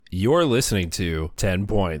You're listening to 10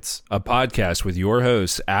 Points, a podcast with your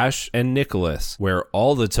hosts, Ash and Nicholas, where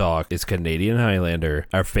all the talk is Canadian Highlander,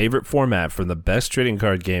 our favorite format from the best trading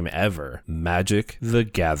card game ever, Magic the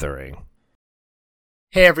Gathering.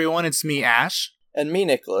 Hey everyone, it's me, Ash. And me,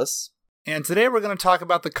 Nicholas. And today we're going to talk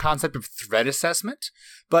about the concept of threat assessment.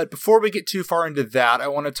 But before we get too far into that, I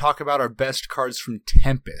want to talk about our best cards from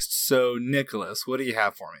Tempest. So, Nicholas, what do you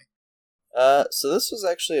have for me? So this was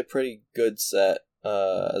actually a pretty good set,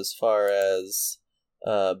 as far as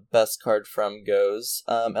best card from goes.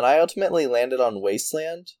 And I ultimately landed on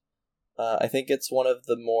Wasteland. I think it's one of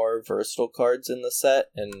the more versatile cards in the set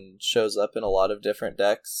and shows up in a lot of different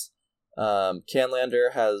decks.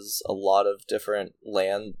 Canlander has a lot of different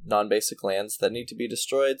non-basic lands that need to be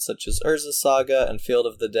destroyed, such as Urza Saga and Field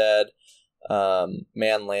of the Dead,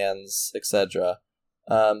 man lands, etc.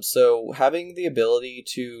 So having the ability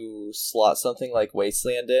to slot something like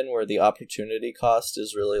Wasteland in, where the opportunity cost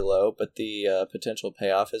is really low, but the potential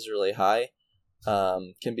payoff is really high,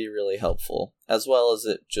 can be really helpful. As well as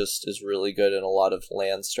it just is really good in a lot of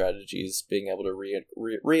land strategies, being able to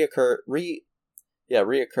reoccur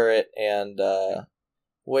it and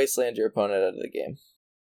Wasteland your opponent out of the game.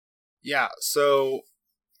 Yeah, so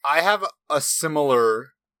I have a similar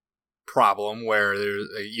problem where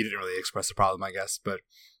you didn't really express the problem, I guess, but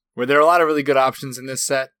where there are a lot of really good options in this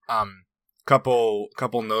set. Couple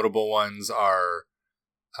notable ones are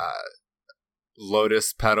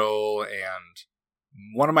Lotus Petal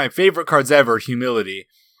and one of my favorite cards ever, Humility.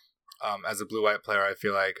 As a blue-white player, I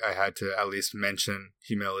feel like I had to at least mention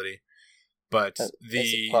Humility. But as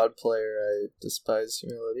a pod player, I despise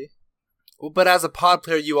Humility. Well, but as a pod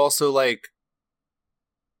player, you also like...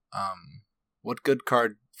 what good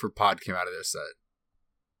card for pod came out of this set?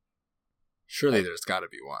 Surely there's got to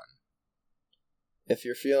be one. If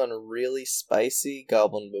you're feeling really spicy,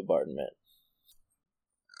 Goblin Bombardment.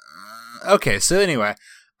 Okay, so anyway,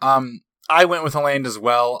 I went with a land as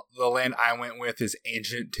well. The land I went with is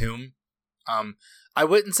Ancient Tomb. I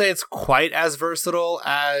wouldn't say it's quite as versatile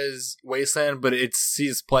as Wasteland, but it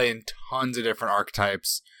sees play in tons of different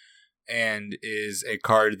archetypes and is a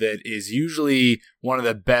card that is usually one of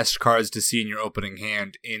the best cards to see in your opening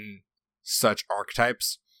hand in such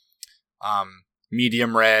archetypes.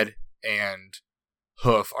 Medium Red and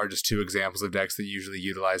Hoof are just two examples of decks that usually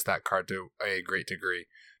utilize that card to a great degree.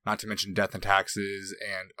 Not to mention Death and Taxes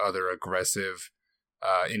and other aggressive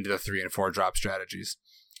into the 3 and 4 drop strategies.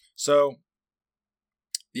 So,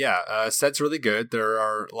 yeah, set's really good. There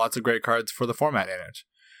are lots of great cards for the format in it.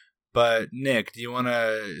 But, Nick, do you want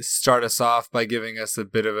to start us off by giving us a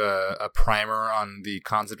bit of a primer on the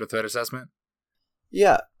concept of threat assessment?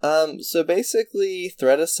 Yeah, so basically,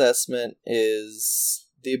 threat assessment is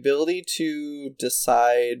the ability to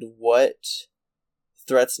decide what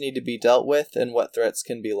threats need to be dealt with and what threats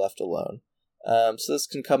can be left alone. So this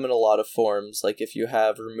can come in a lot of forms. Like if you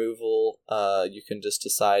have removal, you can just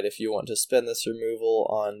decide if you want to spend this removal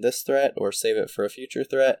on this threat or save it for a future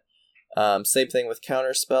threat. Same thing with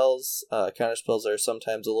counterspells. Counterspells are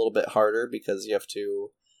sometimes a little bit harder because you have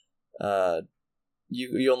to...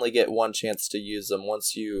 You only get one chance to use them.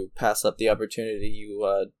 Once you pass up the opportunity,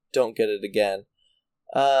 you don't get it again.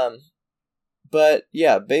 But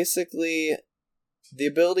yeah, basically... the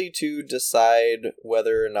ability to decide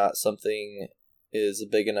whether or not something is a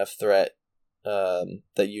big enough threat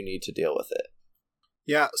that you need to deal with it.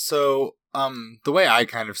 Yeah, so the way I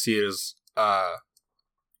kind of see it is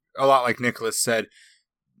a lot like Nicholas said,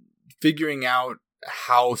 figuring out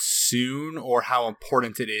how soon or how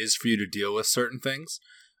important it is for you to deal with certain things.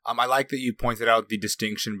 I like that you pointed out the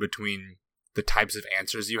distinction between the types of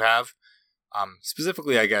answers you have.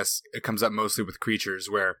 Specifically, I guess, it comes up mostly with creatures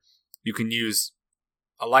where you can use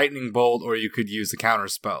a lightning bolt, or you could use a counter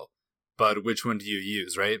spell. But which one do you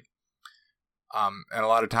use, right? And a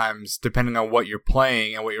lot of times, depending on what you're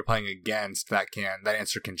playing and what you're playing against, that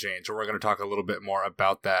answer can change. So we're going to talk a little bit more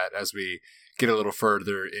about that as we get a little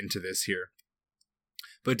further into this here.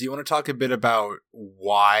 But do you want to talk a bit about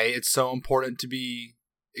why it's so important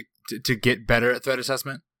to get better at threat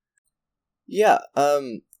assessment? Yeah,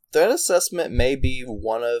 threat assessment may be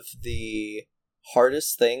one of the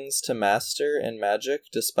hardest things to master in Magic,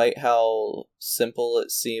 despite how simple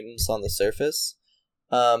it seems on the surface.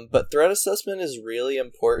 But threat assessment is really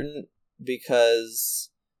important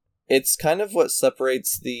because it's kind of what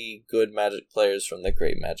separates the good Magic players from the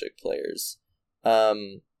great Magic players.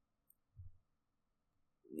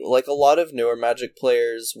 Like a lot of newer Magic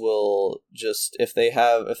players will just, if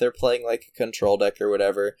they're playing like a control deck or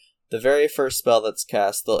whatever, the very first spell that's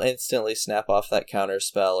cast, they'll instantly snap off that counter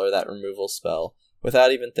spell or that removal spell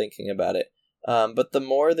without even thinking about it. But the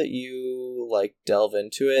more that you like delve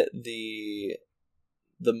into it, the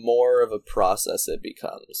more of a process it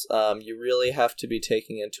becomes. You really have to be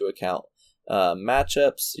taking into account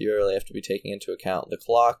matchups. You really have to be taking into account the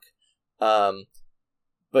clock.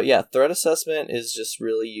 But yeah, threat assessment is just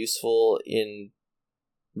really useful in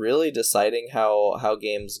really deciding how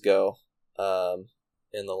games go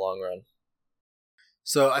in the long run.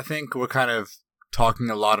 So I think we're kind of talking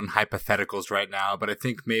a lot on hypotheticals right now, but I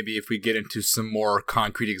think maybe if we get into some more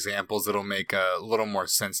concrete examples, it'll make a little more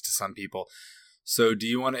sense to some people. So do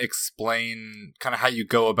you want to explain kind of how you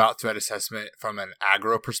go about threat assessment from an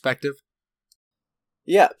aggro perspective?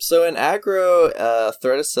 Yeah, so in aggro,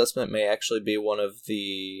 threat assessment may actually be one of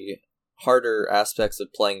the harder aspects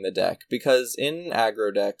of playing the deck, because in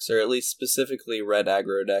aggro decks, or at least specifically red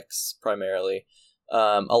aggro decks primarily,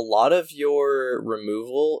 a lot of your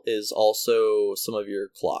removal is also some of your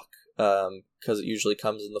clock, because it usually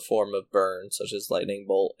comes in the form of burn, such as Lightning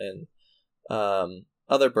Bolt and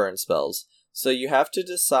other burn spells. So you have to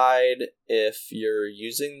decide if you're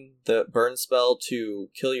using the burn spell to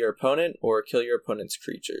kill your opponent or kill your opponent's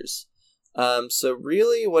creatures. So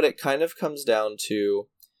really what it kind of comes down to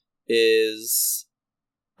is,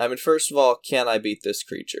 first of all, can I beat this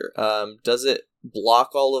creature? Does it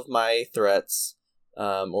block all of my threats?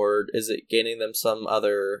 Or is it gaining them some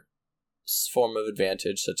other form of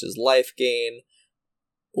advantage, such as life gain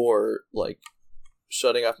or like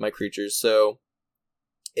shutting off my creatures? So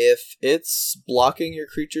if it's blocking your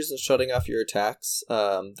creatures and shutting off your attacks,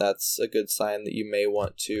 that's a good sign that you may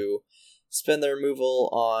want to spend the removal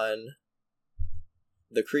on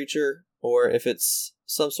the creature. Or if it's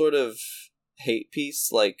some sort of hate piece,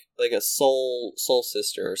 like a soul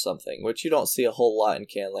sister or something, which you don't see a whole lot in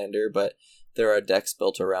Canlander, but there are decks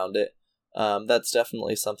built around it. That's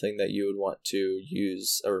definitely something that you would want to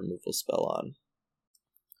use a removal spell on.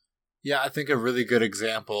 Yeah, I think a really good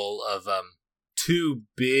example of two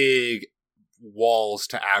big walls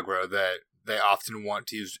to aggro that they often want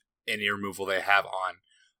to use any removal they have on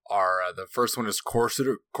are the first one is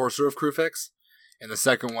Courser of Kruphix, and the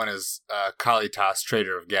second one is Kalitas,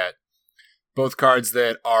 Trader of Get. Both cards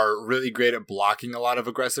that are really great at blocking a lot of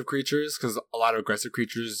aggressive creatures, because a lot of aggressive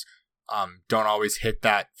creatures don't always hit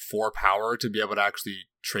that 4 power to be able to actually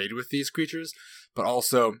trade with these creatures. But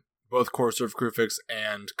also, both Courser of Kruphix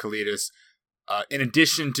and Kalitas, in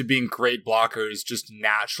addition to being great blockers, just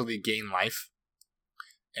naturally gain life.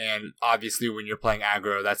 And obviously when you're playing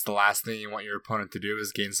aggro, that's the last thing you want your opponent to do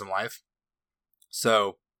is gain some life.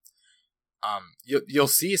 So you'll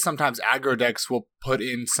see sometimes aggro decks will put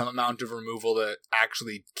in some amount of removal that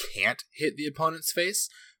actually can't hit the opponent's face.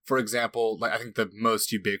 For example, like I think the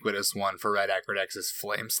most ubiquitous one for red aggro decks is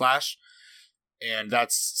Flame Slash. And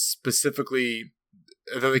that's specifically,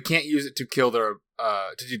 though they can't use it to kill their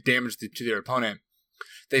to do damage to their opponent,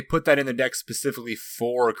 they put that in the deck specifically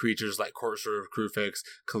for creatures like Courser of Kruphix,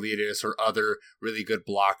 Kalitas, or other really good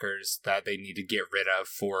blockers that they need to get rid of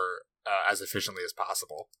for as efficiently as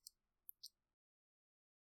possible.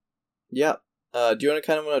 Yeah. Do you want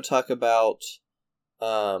to talk about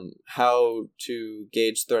how to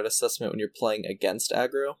gauge threat assessment when you're playing against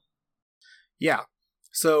aggro? Yeah.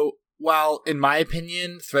 So while in my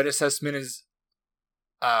opinion, threat assessment is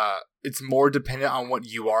it's more dependent on what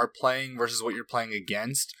you are playing versus what you're playing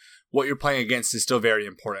against. What you're playing against is still very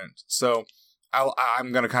important. So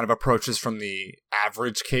I'm going to kind of approach this from the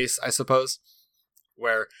average case, I suppose,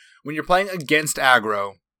 where when you're playing against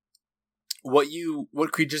aggro, what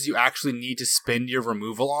creatures you actually need to spend your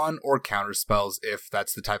removal on or counter spells, if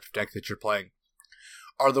that's the type of deck that you're playing,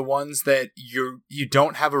 are the ones that you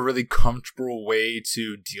don't have a really comfortable way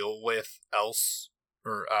to deal with else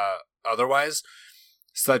or otherwise,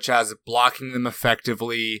 such as blocking them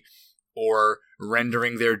effectively or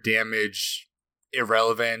rendering their damage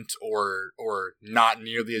irrelevant or not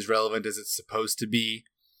nearly as relevant as it's supposed to be.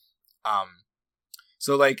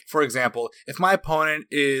 So like, for example, if my opponent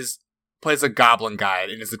plays a Goblin Guide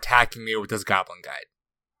and is attacking me with this Goblin Guide,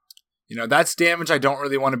 that's damage I don't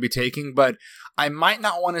really want to be taking, but I might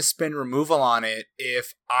not want to spend removal on it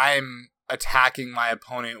if I'm attacking my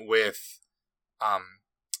opponent with,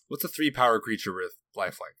 what's a 3-power creature with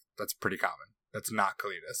lifelink? That's pretty common. That's not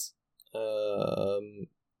Kalitas.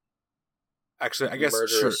 Actually, I guess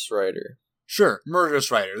Murderous Rider. Sure,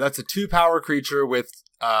 Murderous Rider. That's a 2-power creature with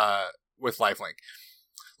lifelink.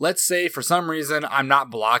 Let's say for some reason I'm not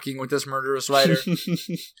blocking with this Murderous Rider.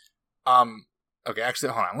 Okay,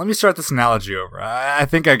 actually, hold on. Let me start this analogy over. I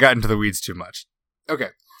think I got into the weeds too much. Okay,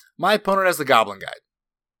 my opponent has the Goblin Guide.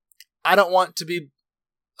 I don't want to be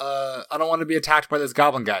attacked by this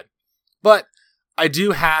Goblin Guide, but I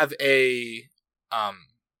do have I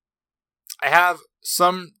have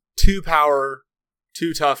some 2 power,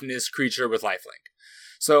 2 toughness creature with lifelink.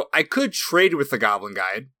 So I could trade with the Goblin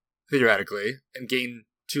Guide, theoretically, and gain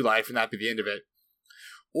 2 life and that be the end of it.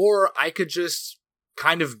 Or I could just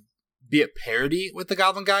kind of be at parity with the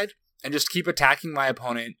Goblin Guide and just keep attacking my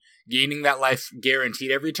opponent, gaining that life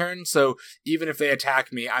guaranteed every turn. So even if they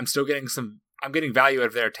attack me, I'm getting value out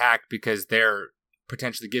of their attack because they're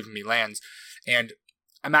potentially giving me lands. And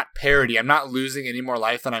I'm at parity. I'm not losing any more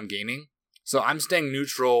life than I'm gaining. So I'm staying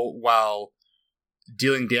neutral while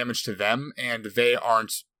dealing damage to them, and they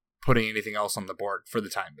aren't putting anything else on the board for the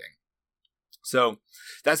time being. So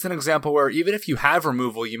that's an example where even if you have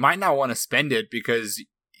removal, you might not want to spend it because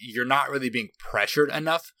you're not really being pressured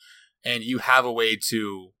enough, and you have a way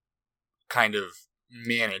to kind of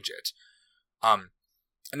manage it.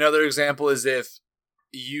 Another example is if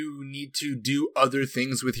you need to do other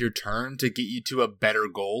things with your turn to get you to a better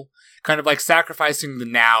goal, kind of like sacrificing the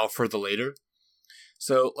now for the later.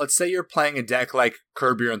 So let's say you're playing a deck like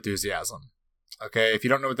Curb Your Enthusiasm. Okay, if you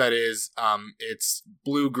don't know what that is, it's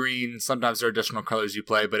blue-green. Sometimes there are additional colors you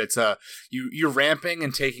play, but it's you're ramping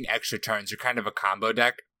and taking extra turns. You're kind of a combo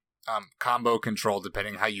deck, combo control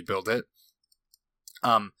depending how you build it.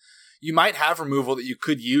 You might have removal that you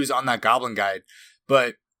could use on that Goblin Guide,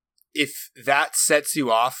 but if that sets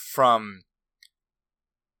you off from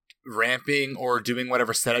ramping or doing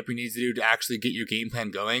whatever setup you need to do to actually get your game plan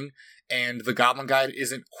going, and the Goblin Guide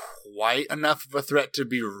isn't quite enough of a threat to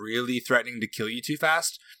be really threatening to kill you too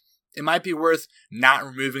fast, it might be worth not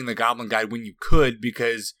removing the Goblin Guide when you could,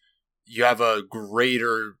 because you have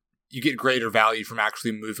you get greater value from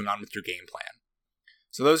actually moving on with your game plan.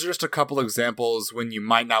 So those are just a couple examples when you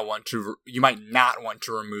might not want to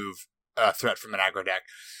remove a threat from an aggro deck.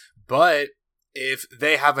 But if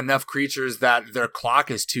they have enough creatures that their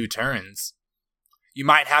clock is 2 turns, you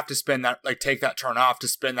might have to spend that, take that turn off to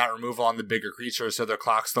spend that removal on the bigger creature so their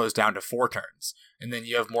clock slows down to 4 turns. And then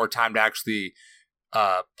you have more time to actually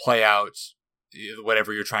play out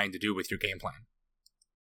whatever you're trying to do with your game plan.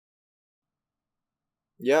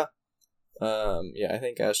 Yeah. I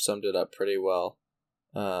think Ash summed it up pretty well.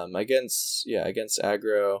 Against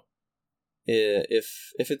aggro,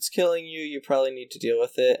 if it's killing you, you probably need to deal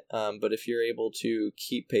with it. But if you're able to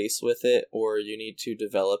keep pace with it, or you need to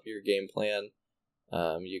develop your game plan,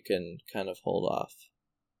 you can kind of hold off.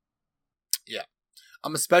 Yeah.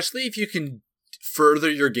 Especially if you can further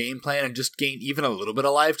your game plan and just gain even a little bit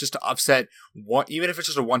of life, just to offset one, even if it's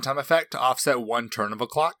just a one-time effect, to offset 1 turn of a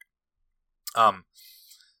clock.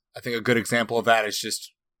 I think a good example of that is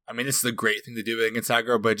just, this is a great thing to do against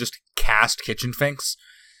aggro, but just cast Kitchen Finks.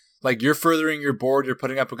 You're furthering your board, you're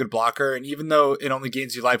putting up a good blocker, and even though it only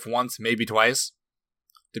gains you life once, maybe twice,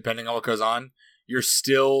 depending on what goes on, you're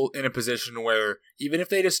still in a position where even if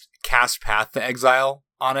they just cast Path to Exile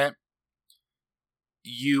on it,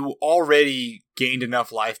 you already gained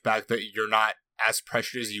enough life back that you're not as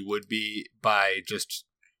pressured as you would be by just,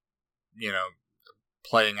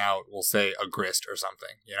 playing out, we'll say, a Grist or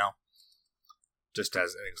something, just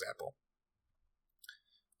as an example.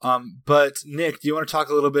 But Nick, do you want to talk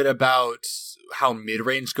a little bit about how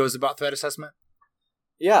mid-range goes about threat assessment?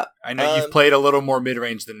 Yeah. I know you've played a little more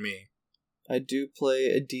mid-range than me. I do play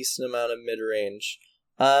a decent amount of mid-range.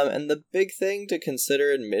 And the big thing to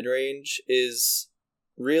consider in mid-range is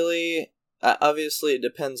really, obviously it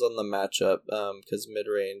depends on the matchup, because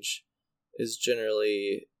mid-range is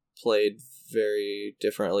generally played very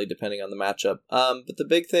differently depending on the matchup. But the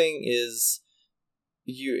big thing is,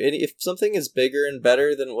 if something is bigger and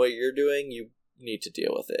better than what you're doing, you need to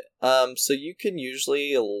deal with it. So you can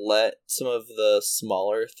usually let some of the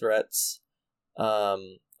smaller threats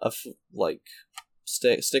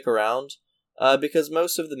stick around, because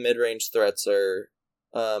most of the mid-range threats are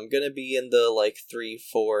gonna be in the 3,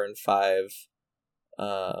 4, and 5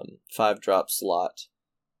 drop slot,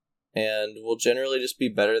 and will generally just be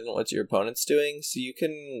better than what your opponent's doing. So you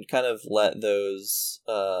can kind of let those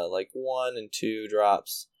 1 and 2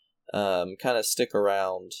 drops kind of stick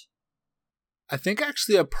around. I think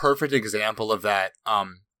actually a perfect example of that,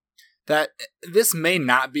 that this may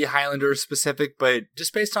not be Highlander specific, but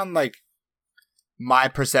just based on my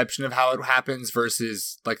perception of how it happens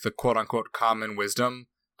versus the quote unquote common wisdom,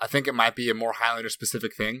 I think it might be a more Highlander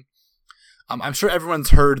specific thing. I'm sure everyone's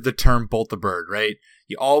heard the term Bolt the Bird, right?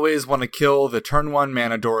 You always want to kill the turn 1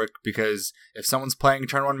 mana Dork, because if someone's playing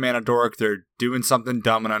turn 1 mana Dork, they're doing something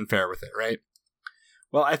dumb and unfair with it, right?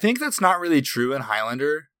 Well, I think that's not really true in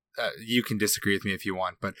Highlander. You can disagree with me if you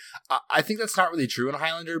want, but I think that's not really true in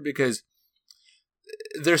Highlander, because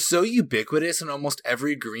they're so ubiquitous in almost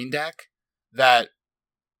every green deck that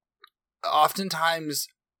oftentimes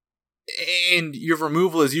And your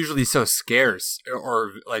removal is usually so scarce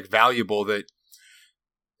or like valuable that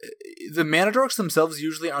the mana dorks themselves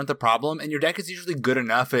usually aren't the problem, and your deck is usually good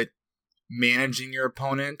enough at managing your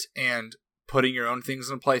opponent and putting your own things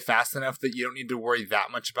in play fast enough that you don't need to worry that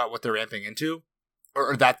much about what they're ramping into,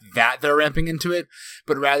 or that they're ramping into it,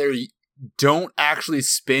 but rather don't actually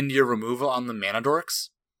spend your removal on the mana dorks,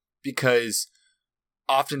 because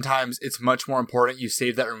oftentimes it's much more important you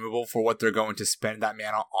save that removal for what they're going to spend that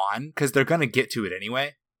mana on, because they're going to get to it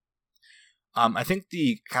anyway. I think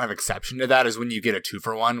the kind of exception to that is when you get a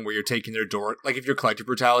 2-for-1 where you're taking their dork, like if you're Collective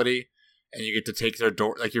Brutality and you get to take their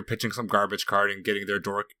dork, like you're pitching some garbage card and getting their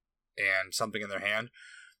dork and something in their hand.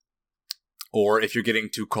 Or if you're getting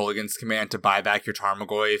to Kolaghan's Command to buy back your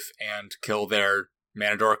Tarmogoyf and kill their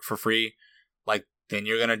mana dork for free, like then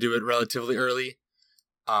you're going to do it relatively early.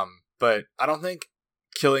 But I don't think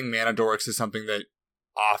killing mana dorks is something that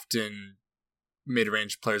often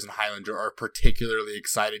mid-range players in Highlander are particularly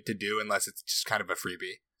excited to do unless it's just kind of a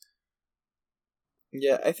freebie.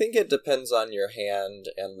 Yeah, I think it depends on your hand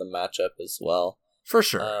and the matchup as well. For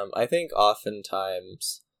sure. I think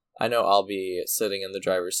oftentimes, I know I'll be sitting in the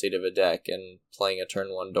driver's seat of a deck and playing a turn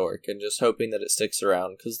 1 dork and just hoping that it sticks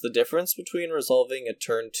around, because the difference between resolving a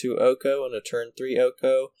turn 2 Oko and a turn 3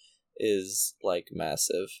 Oko is like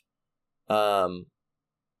massive.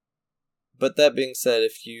 But that being said,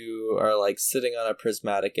 if you are like sitting on a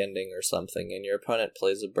prismatic ending or something and your opponent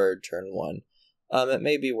plays a bird turn 1, it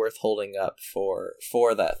may be worth holding up for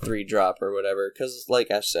that 3-drop or whatever, because like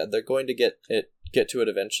Ash said, they're going to get to it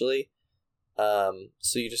eventually.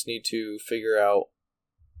 So you just need to figure out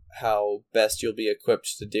how best you'll be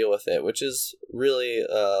equipped to deal with it, which is really,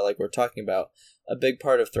 like we're talking about, a big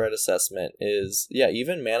part of threat assessment is,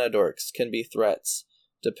 even mana dorks can be threats,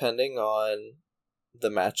 depending on the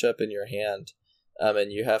matchup in your hand.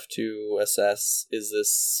 And you have to assess, is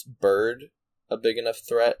this bird a big enough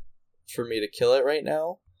threat for me to kill it right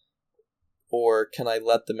now? Or can I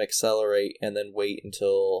let them accelerate and then wait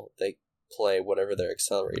until they play whatever they're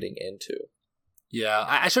accelerating into? Yeah,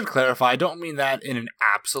 I should clarify. I don't mean that in an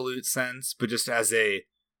absolute sense, but just as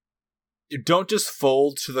don't just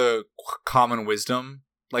fold to the common wisdom.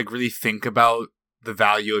 Like, really think about the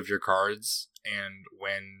value of your cards and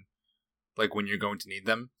when you're going to need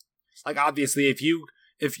them. Like, obviously, if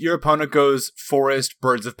your opponent goes Forest,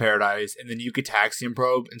 Birds of Paradise, and then you Gitaxian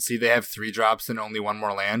Probe and see they have 3 drops and only 1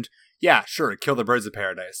 more land, yeah, sure, kill the Birds of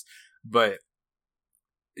Paradise. But,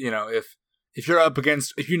 if you're up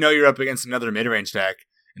against another mid-range deck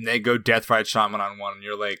and they go Deathrite Shaman on 1, and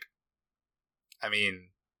you're like,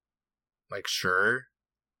 sure,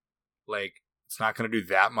 it's not going to do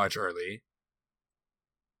that much early.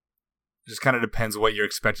 It just kind of depends what you're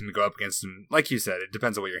expecting to go up against, and like you said, it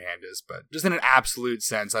depends on what your hand is. But just in an absolute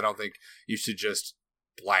sense, I don't think you should just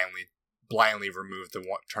blindly remove the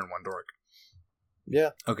turn 1 dork.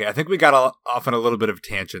 Yeah. Okay, I think we got off on a little bit of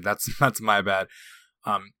tangent. That's my bad.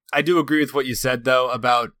 I do agree with what you said, though,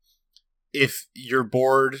 about if your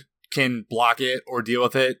board can block it or deal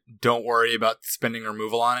with it, don't worry about spending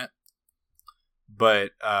removal on it.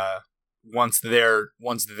 But once they're,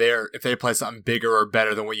 if they play something bigger or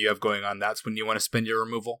better than what you have going on, that's when you want to spend your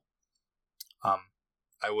removal.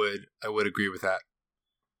 I would agree with that.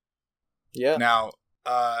 Yeah. Now,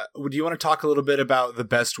 do you want to talk a little bit about the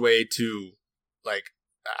best way to,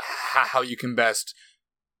 how you can best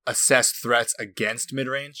assess threats against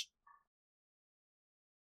mid-range?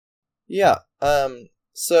 Yeah.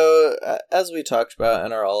 So as we talked about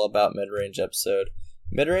in our All About Mid-Range episode,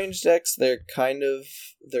 mid-range decks, their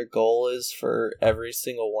goal is for every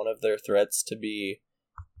single one of their threats to be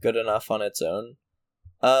good enough on its own.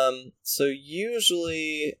 So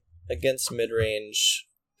usually against mid-range,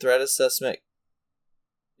 threat assessment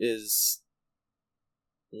is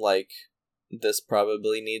like, this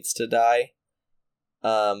probably needs to die.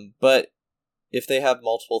 But if they have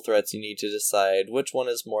multiple threats, you need to decide which one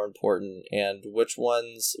is more important and which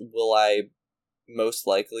ones will I most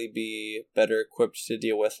likely be better equipped to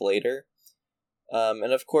deal with later.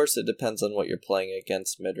 And of course it depends on what you're playing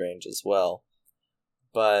against mid-range as well.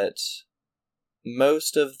 But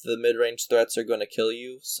most of the mid-range threats are going to kill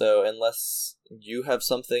you, so unless you have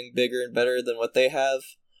something bigger and better than what they have,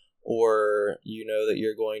 or you know that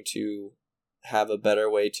you're going to have a better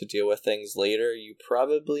way to deal with things later, you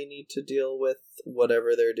probably need to deal with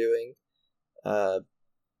whatever they're doing.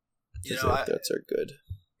 Threats are good.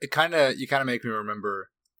 You kind of make me remember,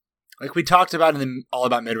 like we talked about in the All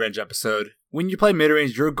About Mid-Range episode, when you play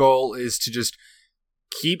mid-range, your goal is to just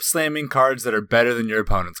keep slamming cards that are better than your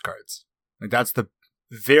opponent's cards. Like, that's the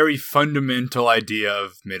very fundamental idea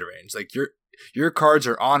of mid-range. Like, your cards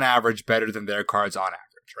are on average better than their cards on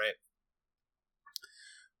average, right?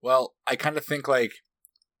 Well, I kind of think like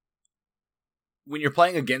when you're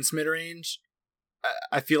playing against mid-range,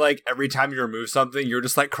 I feel like every time you remove something, you're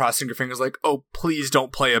just like crossing your fingers like, oh, please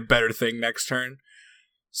don't play a better thing next turn.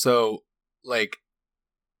 So, like,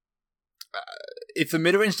 if the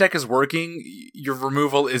mid-range deck is working, your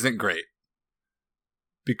removal isn't great.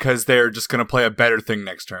 Because they're just going to play a better thing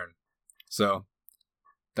next turn. So,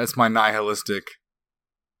 that's my nihilistic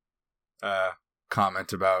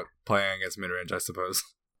comment about playing against mid-range, I suppose.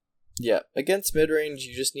 Yeah, against mid-range,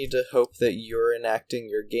 you just need to hope that you're enacting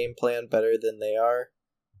your game plan better than they are,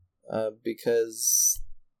 because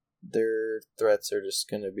their threats are just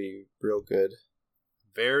going to be real good.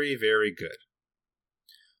 Very, very good.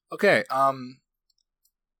 Okay,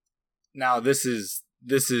 now this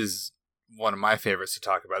is one of my favorites to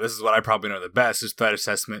talk about. This is what I probably know the best, is threat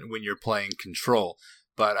assessment when you're playing Control.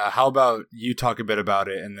 But how about you talk a bit about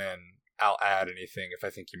it, and then I'll add anything if I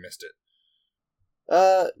think you missed it.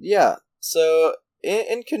 Yeah. So,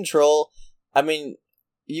 in Control, I mean,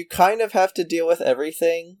 you kind of have to deal with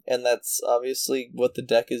everything, and that's obviously what the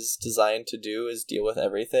deck is designed to do, is deal with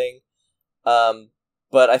everything.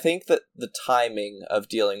 But I think that the timing of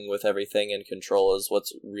dealing with everything in Control is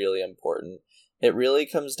what's really important. It really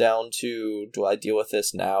comes down to, do I deal with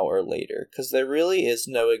this now or later? Because there really is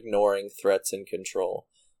no ignoring threats in Control.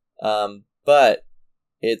 But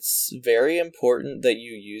it's very important that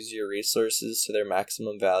you use your resources to their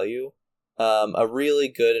maximum value. A really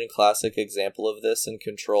good and classic example of this in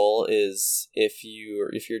Control is if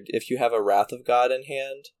you have a Wrath of God in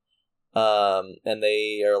hand, and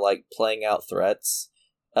they are like playing out threats.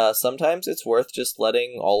 Sometimes it's worth just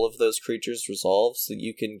letting all of those creatures resolve so that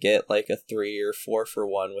you can get like a 3 or 4 for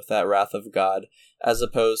 1 with that Wrath of God, as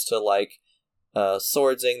opposed to like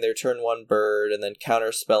swordsing their turn 1 bird and then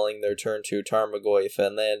counterspelling their turn 2 Tarmogoyf,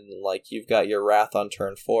 and then like you've got your Wrath on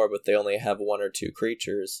turn 4, but they only have 1 or 2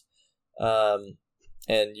 creatures. And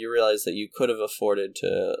you realize that you could have afforded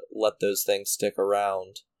to let those things stick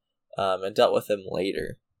around, and dealt with them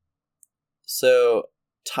later. So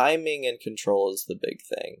timing and Control is the big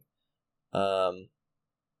thing.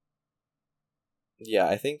 Yeah,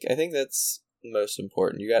 I think that's most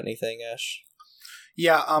important. You got anything, Ash?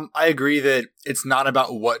 Yeah, I agree that it's not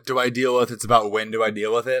about what do I deal with, it's about when do I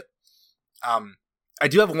deal with it. I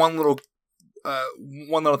do have one little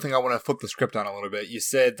thing I want to flip the script on a little bit. You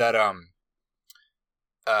said that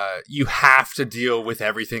you have to deal with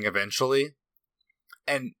everything eventually.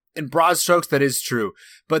 And in broad strokes, that is true.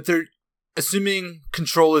 But they're assuming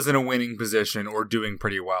Control is in a winning position or doing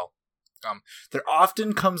pretty well. There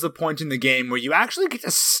often comes a point in the game where you actually get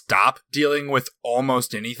to stop dealing with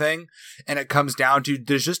almost anything, and it comes down to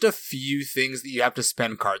there's just a few things that you have to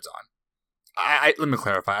spend cards on. Let me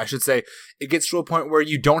clarify. I should say it gets to a point where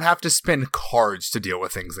you don't have to spend cards to deal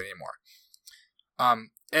with things anymore.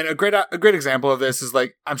 And a great example of this is,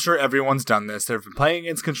 like, I'm sure everyone's done this. They've been playing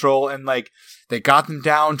against Control, and like they got them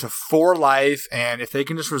down to 4 life, and if they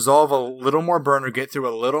can just resolve a little more burn or get through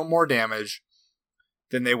a little more damage,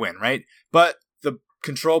 then they win, right? But the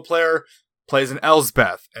Control player plays an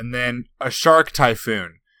Elsbeth, and then a Shark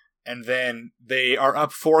Typhoon, and then they are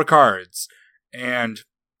up 4 cards, and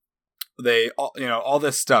they, all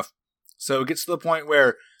this stuff. So it gets to the point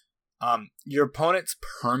where your opponent's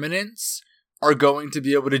permanents are going to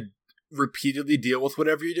be able to repeatedly deal with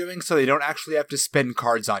whatever you're doing, so they don't actually have to spend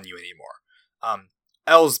cards on you anymore.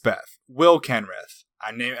 Elsbeth, Will Kenrith.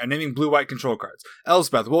 I'm naming blue-white Control cards.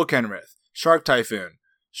 Elsbeth, Will Kenrith, Shark Typhoon,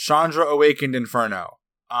 Chandra Awakened Inferno,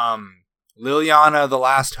 Liliana the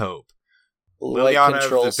Last Hope, Liliana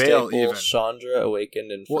Control the Veil, staple, even Chandra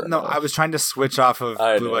Awakened Inferno. Well, no, I was trying to switch off of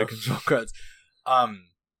blue-white Control cards.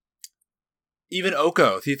 Even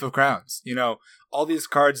Oko, Thief of Crowns. All these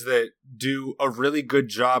cards that do a really good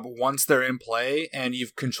job once they're in play and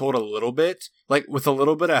you've controlled a little bit, like with a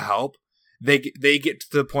little bit of help, they get to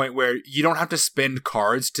the point where you don't have to spend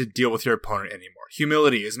cards to deal with your opponent anymore.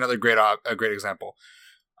 Humility is another great example.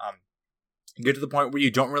 You get to the point where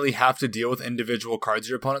you don't really have to deal with individual cards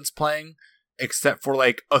your opponent's playing, except for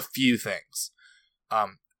like a few things.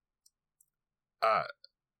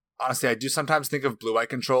 Honestly, I do sometimes think of blue-white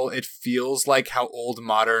Control. It feels like how old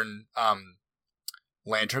modern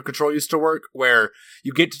Lantern Control used to work, where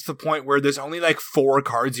you get to the point where there's only like 4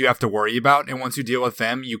 cards you have to worry about, and once you deal with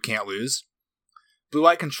them, you can't lose.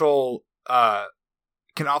 Blue-white Control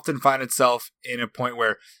can often find itself in a point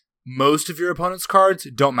where most of your opponent's cards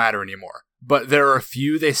don't matter anymore, but there are a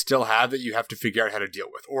few they still have that you have to figure out how to deal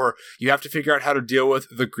with, or you have to figure out how to deal with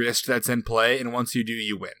the grist that's in play, and once you do,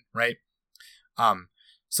 you win, right?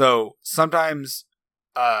 So sometimes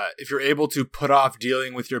if you're able to put off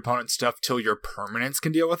dealing with your opponent's stuff till your permanents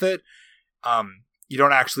can deal with it, you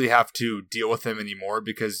don't actually have to deal with them anymore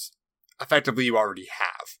because effectively you already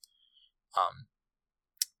have.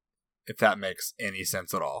 If that makes any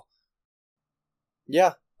sense at all.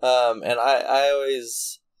 Yeah. And I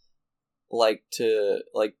always like to,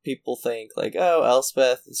 like, people think, like, oh,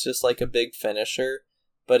 Elspeth is just, like, a big finisher.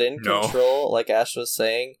 But in Control, like Ash was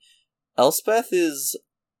saying, Elspeth is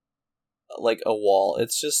like a wall.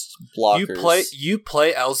 It's just blockers. You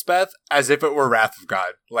play Elspeth as if it were Wrath of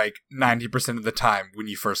God, like 90% of the time when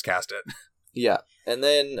you first cast it. Yeah. And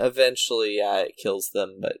then eventually, it kills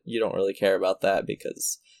them, but you don't really care about that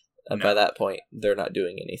because by that point, they're not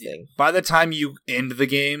doing anything. By the time you end the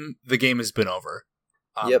game has been over.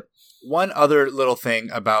 Yep. One other little thing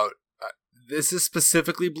about this is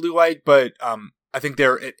specifically blue-white, but I think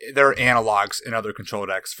there are analogs in other Control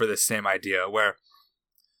decks for this same idea, where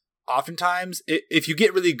oftentimes, if you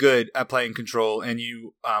get really good at playing Control and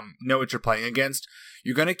you know what you're playing against,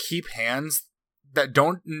 you're going to keep hands that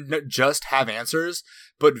don't just have answers,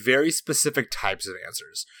 but very specific types of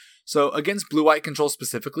answers. So against blue-white Control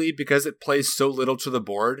specifically, because it plays so little to the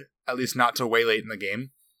board, at least not till way late in the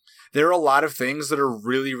game, there are a lot of things that are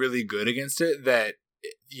really, really good against it that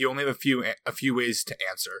you only have a few ways to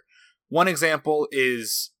answer. One example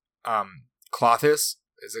is Klothys.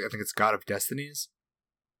 I think it's God of Destinies.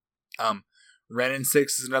 Wrenn and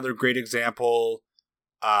 6 is another great example.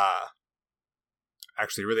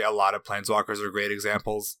 Actually, really, a lot of Planeswalkers are great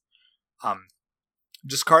examples.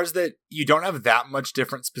 Just cards that you don't have that much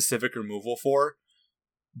different specific removal for,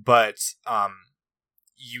 but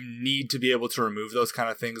you need to be able to remove those kind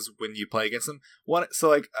of things when you play against them.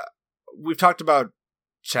 We've talked about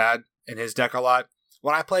Chad and his deck a lot.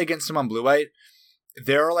 When I play against him on blue-white,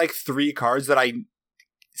 there are like 3 cards that I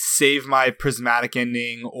save my Prismatic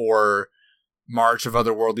Ending or March of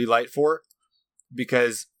Otherworldly Light for,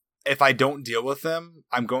 because if I don't deal with them,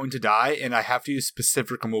 I'm going to die, and I have to use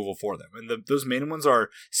specific removal for them. And those main ones are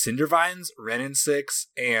Cindervines, Wrenn and 6,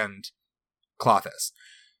 and Klothys.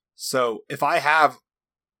 So if I have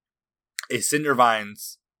a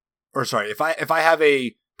Cindervines, if I have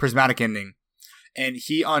a Prismatic Ending, and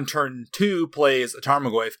he on turn 2 plays a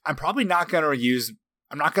Tarmogoyf, I'm not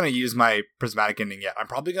going to use my Prismatic Ending yet. I'm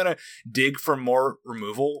probably going to dig for more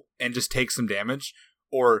removal and just take some damage,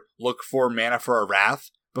 or look for mana for a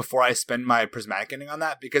Wrath before I spend my Prismatic Ending on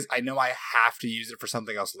that, because I know I have to use it for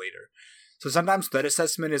something else later. So sometimes threat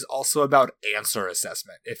assessment is also about answer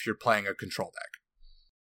assessment if you're playing a Control deck.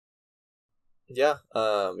 Yeah,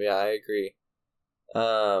 I agree.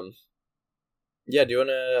 Do you want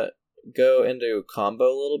to go into combo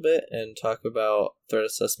a little bit and talk about threat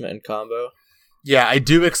assessment and combo? Yeah, I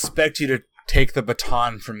do expect you to take the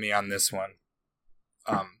baton from me on this one,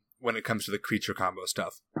 when it comes to the creature combo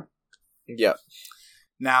stuff. Yep.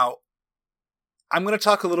 Now, I'm going to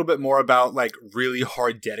talk a little bit more about like really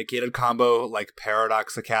hard dedicated combo like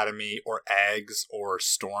Paradox Academy or Eggs or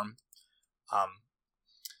Storm.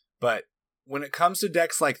 But when it comes to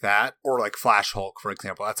decks like that, or like Flash Hulk, for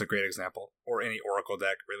example, that's a great example, or any Oracle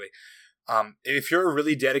deck, really. If you're a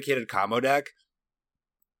really dedicated combo deck,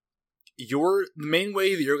 the main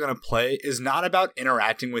way that you're going to play is not about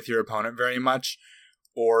interacting with your opponent very much,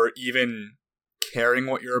 or even caring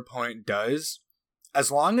what your opponent does. As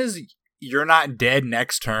long as you're not dead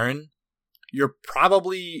next turn, you're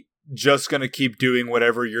probably just going to keep doing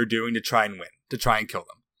whatever you're doing to try and win, to try and kill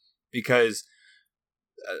them. Because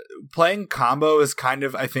playing combo is kind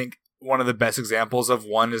of, I think, one of the best examples of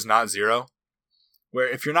 1 is not 0. Where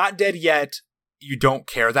if you're not dead yet, you don't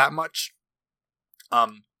care that much.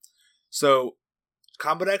 So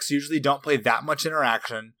combo decks usually don't play that much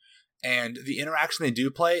interaction, and the interaction they do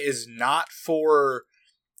play is not for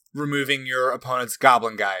removing your opponent's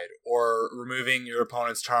Goblin Guide or removing your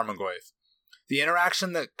opponent's Tarmogoyf. The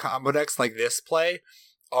interaction that combo decks like this play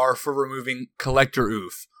are for removing Collector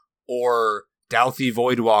Oof or Dauthi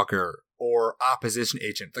Voidwalker or Opposition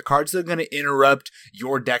Agent. The cards that are going to interrupt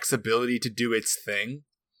your deck's ability to do its thing.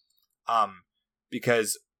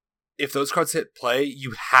 Because if those cards hit play,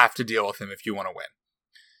 you have to deal with them if you want to win.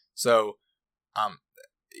 So,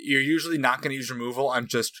 you're usually not going to use removal on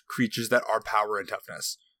just creatures that are power and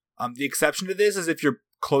toughness. The exception to this is if you're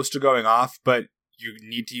close to going off, but you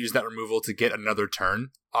need to use that removal to get another turn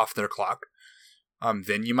off their clock.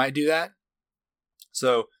 Then you might do that.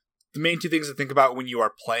 So the main 2 things to think about when you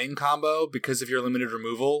are playing combo, because of your limited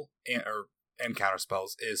removal and counter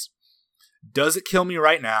spells, is, does it kill me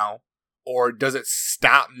right now, or does it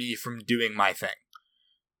stop me from doing my thing?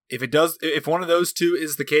 If one of those 2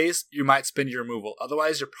 is the case, you might spend your removal.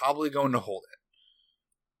 Otherwise, you're probably going to hold it.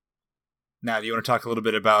 Now, do you want to talk a little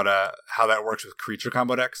bit about how that works with creature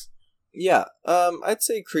combo decks? Yeah, I'd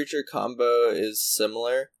say creature combo is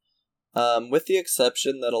similar, with the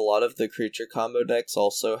exception that a lot of the creature combo decks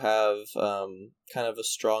also have kind of a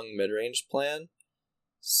strong mid-range plan.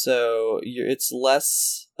 So it's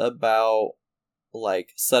less about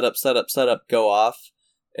like set up, go off.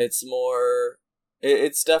 It's more.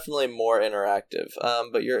 It's definitely more interactive.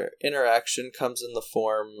 But your interaction comes in the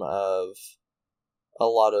form of a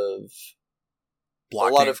lot of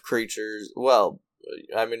Blocking. a lot of creatures. Well,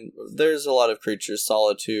 I mean, there's a lot of creatures: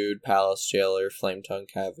 Solitude, Palace Jailer, Flametongue,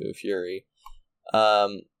 Kavu, Fury,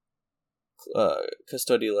 Custodial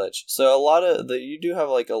Lich. So a lot of you do have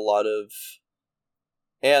like a lot of,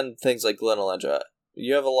 and things like Glenalendra.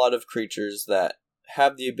 You have a lot of creatures that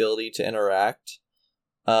have the ability to interact.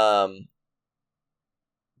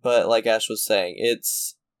 But like Ash was saying,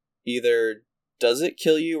 it's either does it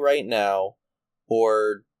kill you right now,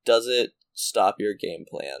 or does it stop your game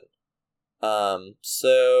plan?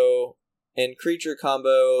 So in creature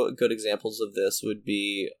combo, good examples of this would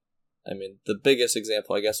be, I mean, the biggest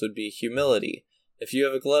example, I guess, would be Humility. If you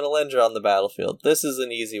have a Glenalendra on the battlefield, this is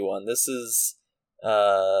an easy one. This is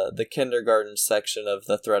the kindergarten section of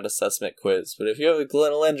the threat assessment quiz. But if you have a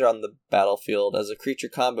Glenalendra on the battlefield as a creature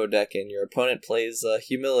combo deck and your opponent plays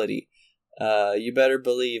Humility, you better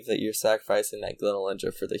believe that you're sacrificing that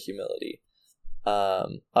Glenalendra for the Humility.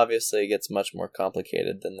 Obviously, it gets much more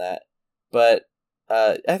complicated than that. But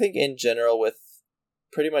I think in general, with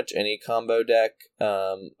pretty much any combo deck,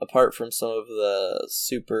 apart from some of the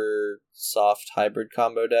super soft hybrid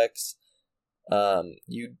combo decks,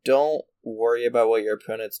 you don't worry about what your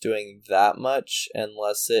opponent's doing that much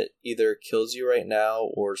unless it either kills you right now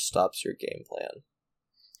or stops your game plan.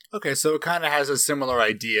 Okay, so it kind of has a similar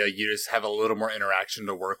idea. You just have a little more interaction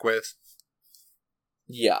to work with.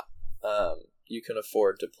 Yeah. You can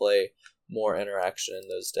afford to play more interaction in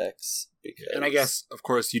those decks. And I guess, of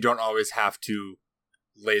course, you don't always have to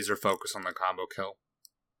laser focus on the combo kill.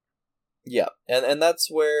 Yeah, and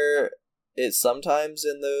that's where it sometimes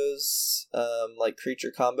in those like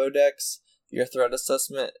creature combo decks, your threat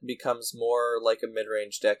assessment becomes more like a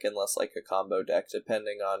mid-range deck and less like a combo deck,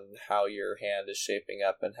 depending on how your hand is shaping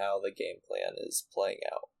up and how the game plan is playing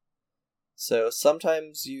out. So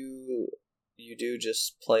sometimes you do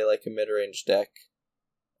just play like a mid-range deck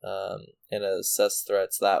and assess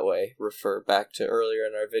threats that way. Refer back to earlier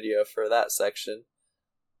in our video for that section.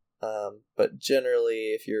 But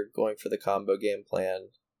generally, if you're going for the combo game plan,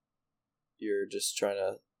 you're just trying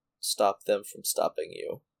to stop them from stopping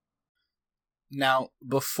you. Now,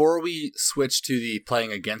 before we switch to the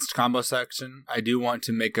playing against combo section, I do want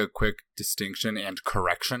to make a quick distinction and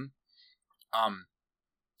correction.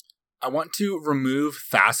 I want to remove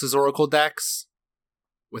Thassa's Oracle decks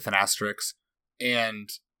with an asterisk and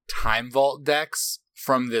Time Vault decks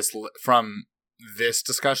from this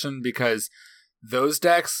discussion, because those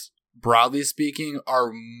decks, broadly speaking,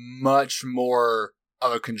 are much more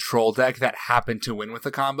of a control deck that happen to win with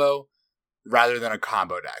a combo rather than a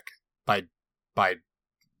combo deck by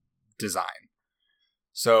design.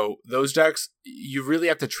 So those decks, you really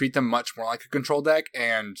have to treat them much more like a control deck,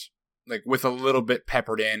 and like with a little bit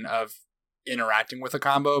peppered in of interacting with a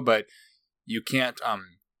combo, but you can't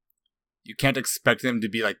expect them to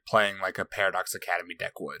be like playing like a Paradox Academy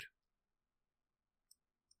deck would.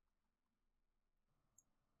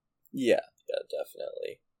 Yeah,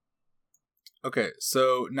 definitely. Okay,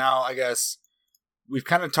 so now I guess we've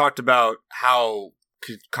kind of talked about how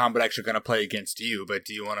combo decks are going to play against you, but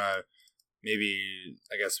do you want to maybe,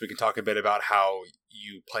 I guess we can talk a bit about how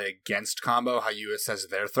you play against combo, how you assess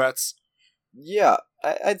their threats? Yeah,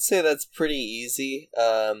 I'd say that's pretty easy.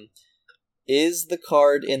 Is the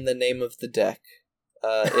card in the name of the deck?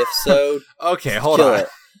 If so, okay, hold on.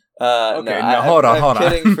 Hold on. I'm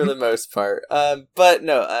kidding for the most part. But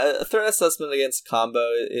no, a threat assessment against combo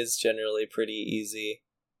is generally pretty easy.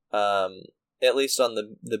 At least on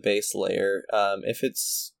the base layer. If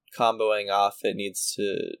it's comboing off, it needs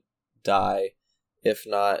to die. If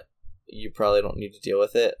not, you probably don't need to deal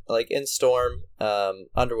with it. Like in Storm,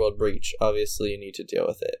 Underworld Breach, obviously you need to deal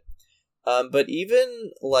with it. But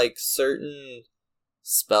even like certain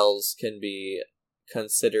spells can be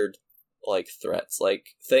considered like threats, like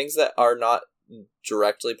things that are not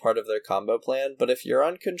directly part of their combo plan, but if you're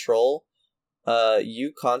on control,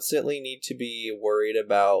 you constantly need to be worried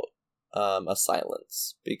about a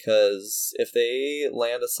silence, because if they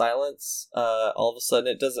land a silence, all of a sudden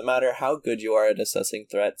it doesn't matter how good you are at assessing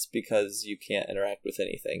threats, because you can't interact with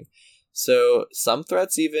anything. So some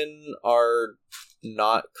threats even are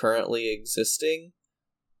not currently existing,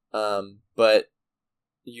 but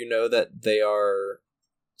you know that they are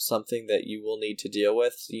something that you will need to deal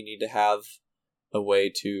with. So you need to have a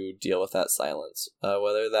way to deal with that silence.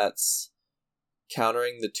 Whether that's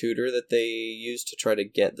countering the tutor that they use to try to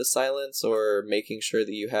get the silence, or making sure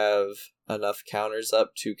that you have enough counters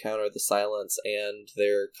up to counter the silence and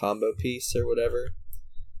their combo piece or whatever.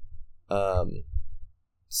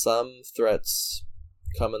 Some threats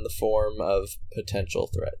come in the form of potential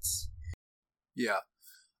threats. Yeah.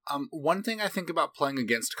 One thing I think about playing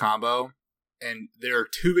against combo, and there are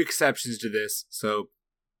two exceptions to this, so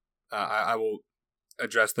I will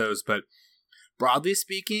address those, but broadly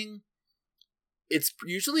speaking, it's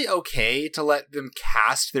usually okay to let them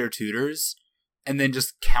cast their tutors and then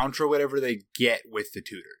just counter whatever they get with the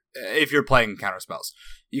tutor. If you're playing counter spells,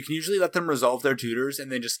 you can usually let them resolve their tutors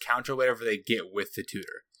and then just counter whatever they get with the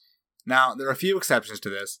tutor. Now, there are a few exceptions to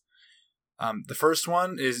this. The first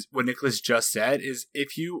one is what Nicholas just said, is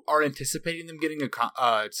if you are anticipating them getting a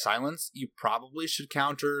silence, you probably should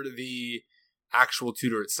counter the actual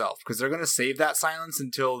tutor itself, because they're going to save that silence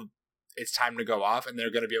until it's time to go off, and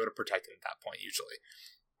they're going to be able to protect it at that point, usually.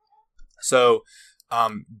 So,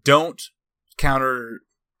 don't counter,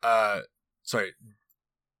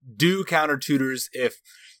 do counter tutors if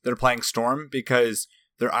they're playing Storm, because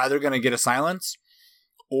they're either going to get a silence,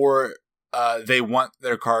 or they want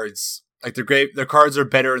their cards, like their cards are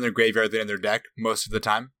better in their graveyard than in their deck most of the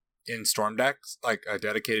time in Storm decks, like a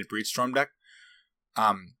dedicated Breach Storm deck.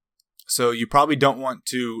 So you probably don't want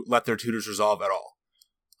to let their tutors resolve at all.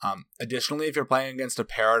 Additionally, if you're playing against a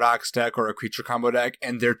Paradox deck or a creature combo deck,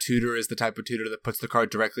 and their tutor is the type of tutor that puts the card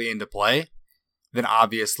directly into play, then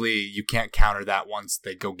obviously you can't counter that once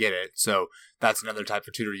they go get it. So that's another type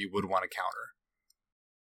of tutor you would want to counter.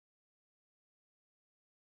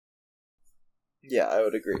 Yeah, I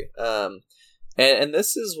would agree. And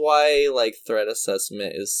this is why like threat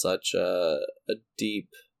assessment is such a deep,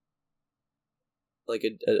 like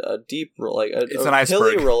a deep, like it's an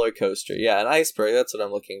iceberg. Hilly roller coaster. Yeah, an iceberg. That's what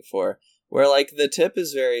I'm looking for. Where like the tip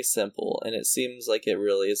is very simple, and it seems like it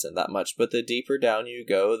really isn't that much. But the deeper down you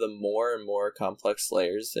go, the more and more complex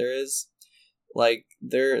layers there is. Like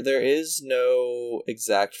there is no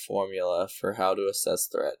exact formula for how to assess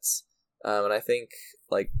threats, and I think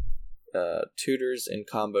like. Tutors and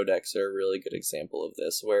combo decks are a really good example of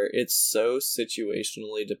this, where it's so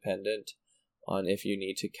situationally dependent on if you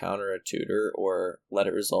need to counter a tutor or let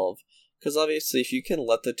it resolve. Because obviously, if you can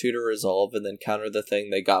let the tutor resolve and then counter the thing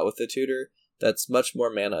they got with the tutor, that's much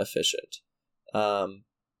more mana efficient.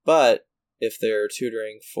 But if they're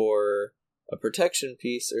tutoring for a protection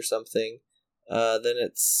piece or something, then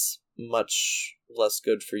it's much less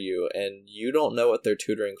good for you, and you don't know what they're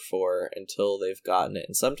tutoring for until they've gotten it,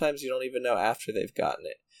 and sometimes you don't even know after they've gotten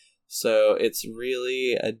it. So it's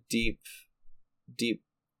really a deep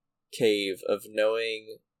cave of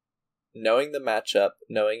knowing the matchup,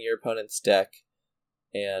 knowing your opponent's deck,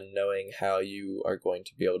 and knowing how you are going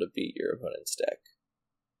to be able to beat your opponent's deck.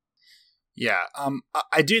 Yeah,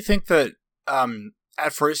 I do think that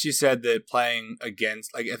at first you said that playing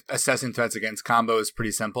against, like, assessing threats against combo is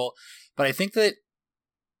pretty simple, but I think that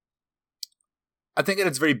at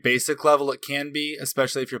its very basic level it can be,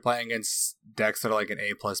 especially if you're playing against decks that are like an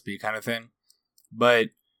A plus B kind of thing. But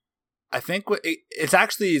I think it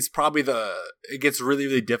gets really,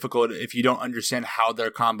 really difficult if you don't understand how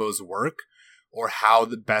their combos work or how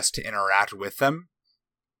the best to interact with them.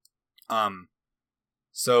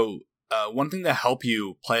 So one thing to help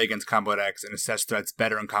you play against combo decks and assess threats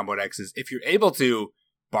better in combo decks is if you're able to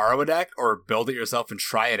borrow a deck or build it yourself and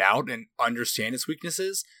try it out and understand its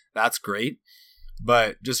weaknesses, that's great.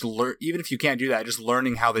 But just even if you can't do that, just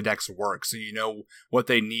learning how the decks work so you know what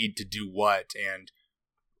they need to do what and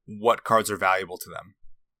what cards are valuable to them.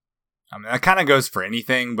 I mean, that kind of goes for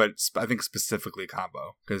anything, but I think specifically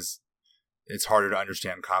combo, because it's harder to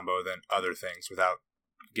understand combo than other things without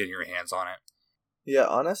getting your hands on it. Yeah,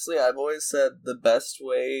 honestly, I've always said the best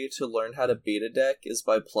way to learn how to beat a deck is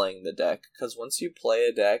by playing the deck, because once you play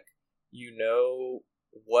a deck, you know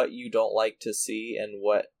what you don't like to see and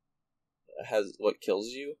what kills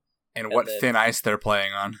you. And what thin ice they're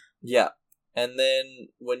playing on. Yeah. And then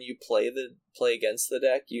when you play against the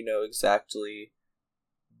deck, you know exactly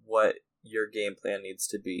what your game plan needs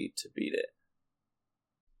to be to beat it.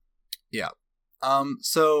 Yeah.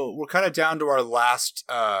 So we're kind of down to our last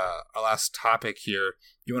topic here.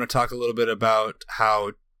 You want to talk a little bit about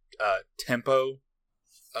how tempo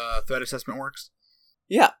threat assessment works?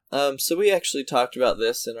 Yeah. So we actually talked about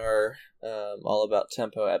this in our All About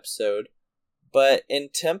Tempo episode. But in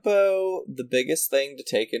tempo, the biggest thing to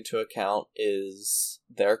take into account is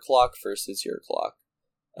their clock versus your clock.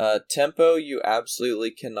 Tempo, you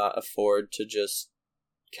absolutely cannot afford to just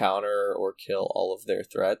counter or kill all of their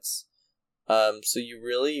threats. So you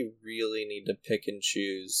really, really need to pick and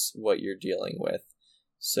choose what you're dealing with.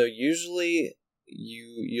 So usually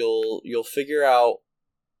you'll figure out,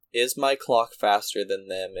 is my clock faster than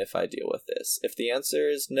them if I deal with this? If the answer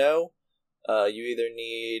is no, you either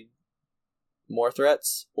need more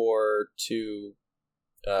threats or to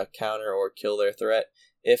counter or kill their threat.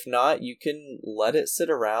 If not, you can let it sit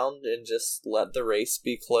around and just let the race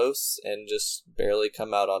be close and just barely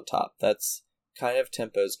come out on top. That's kind of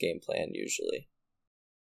Tempo's game plan usually.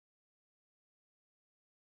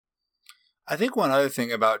 I think one other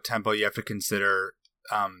thing about Tempo you have to consider,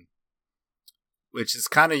 which is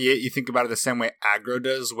kind of, you think about it the same way aggro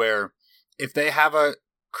does, where if they have a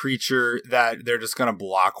creature that they're just going to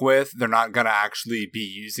block with, they're not going to actually be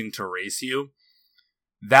using to race you,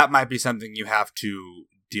 that might be something you have to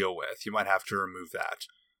deal with. You might have to remove that,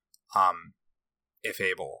 if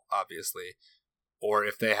able, obviously. Or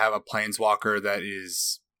if they have a planeswalker that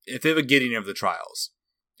is, if they have a Gideon of the Trials,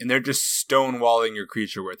 and they're just stonewalling your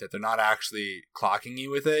creature with it, they're not actually clocking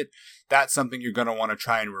you with it, that's something you're going to want to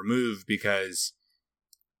try and remove, because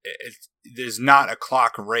there's not a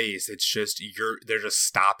clock race, it's just, they're just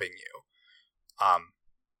stopping you.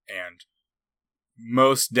 And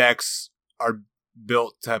most decks are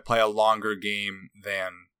built to play a longer game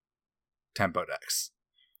than Tempo decks.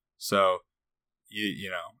 So, you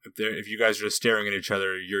know, if you guys are just staring at each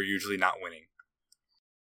other, you're usually not winning.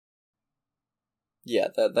 Yeah,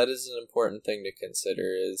 that is an important thing to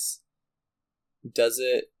consider, is does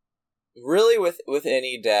it really, with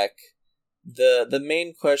any deck, the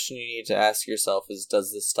main question you need to ask yourself is,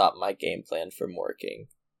 does this stop my game plan from working?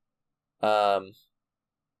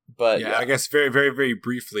 But yeah, I guess very, very, very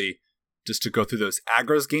briefly, just to go through those.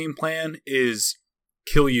 Aggro's game plan is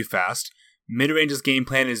kill you fast. Midrange's game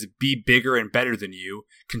plan is be bigger and better than you.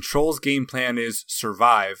 Control's game plan is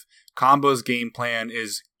survive. Combo's game plan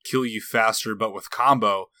is kill you faster but with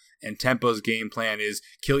combo. And Tempo's game plan is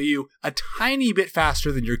kill you a tiny bit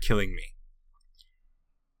faster than you're killing me.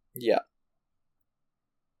 Yeah.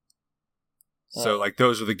 So, like,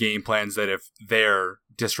 those are the game plans that if they're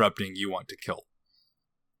disrupting, you want to kill.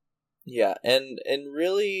 Yeah, and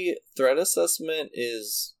really, threat assessment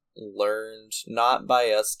is learned not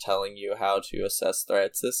by us telling you how to assess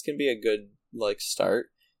threats. This can be a good,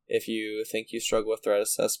 start if you think you struggle with threat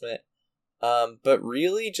assessment. But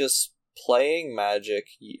really, just playing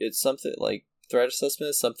Magic, it's something like threat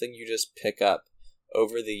assessment is something you just pick up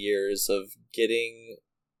over the years of getting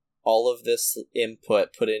all of this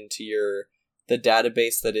input put into the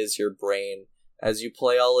database that is your brain as you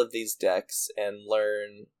play all of these decks and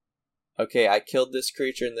learn, okay, I killed this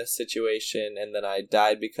creature in this situation and then I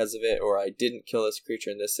died because of it, or I didn't kill this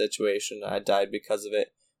creature in this situation and I died because of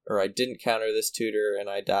it, or I didn't counter this tutor and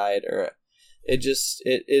I died, or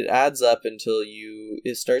it adds up until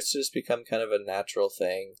it starts to just become kind of a natural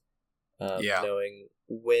thing, knowing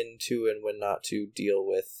when to and when not to deal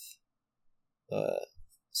with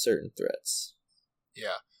certain threats.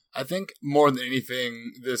 Yeah. I think more than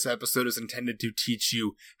anything, this episode is intended to teach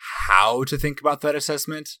you how to think about threat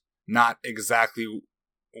assessment, not exactly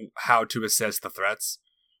how to assess the threats,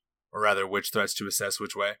 or rather which threats to assess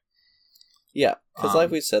which way. Yeah, because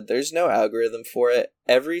like we said, there's no algorithm for it.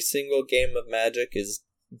 Every single game of Magic is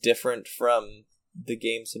different from the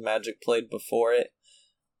games of Magic played before it.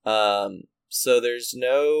 So there's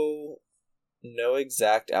no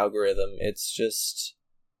exact algorithm. It's just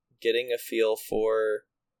getting a feel for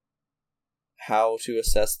how to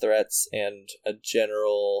assess threats and a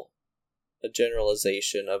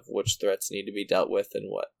generalization of which threats need to be dealt with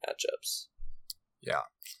in what matchups. Yeah.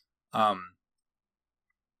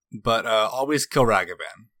 But always kill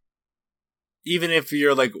Ragavan. Even if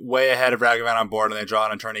you're way ahead of Ragavan on board and they draw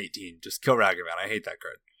on turn 18, just kill Ragavan. I hate that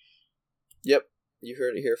card. Yep, you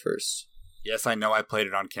heard it here first. Yes, I know I played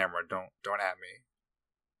it on camera. Don't at me.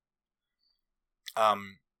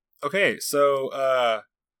 Okay, so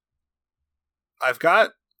I've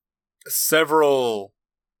got several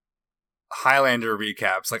Highlander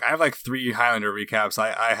recaps. I have 3 Highlander recaps.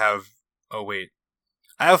 I have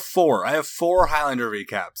four. I have 4 Highlander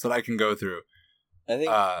recaps that I can go through. I think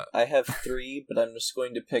I have 3, but I'm just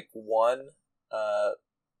going to pick one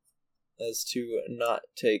as to not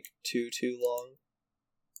take too long.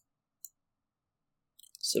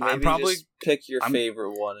 So maybe just pick your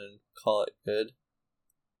favorite one and call it good.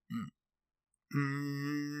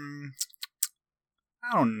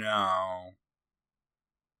 I don't know.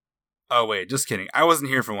 Oh, wait, just kidding. I wasn't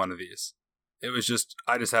here for one of these. It was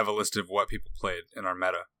I just have a list of what people played in our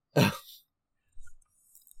meta.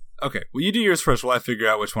 Okay, well, you do yours first while I figure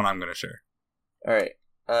out which one I'm going to share. Alright.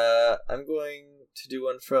 I'm going to do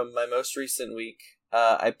one from my most recent week.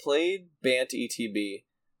 I played Bant ETB,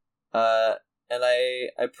 and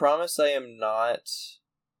I promise I am not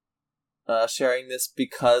sharing this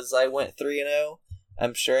because I went 3-0.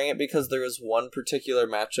 I'm sharing it because there was one particular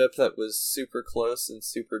matchup that was super close and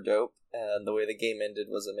super dope, and the way the game ended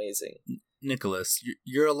was amazing. Nicholas,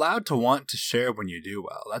 you're allowed to want to share when you do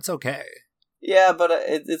well. That's okay. Yeah, but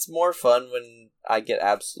it's more fun when I get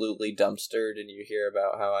absolutely dumpstered and you hear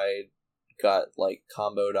about how I got, like,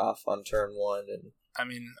 comboed off on turn 1. And I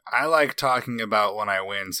mean, I like talking about when I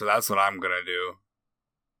win, so that's what I'm gonna do.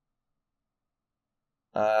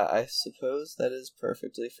 I suppose that is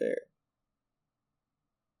perfectly fair.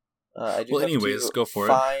 I do well, have anyways, to go for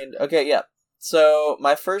it. Okay, yeah. So,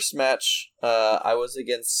 my first match, I was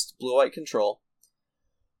against Blue-White Control.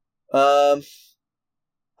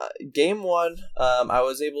 Game 1, I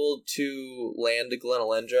was able to land a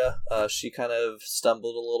Glenalendra. She kind of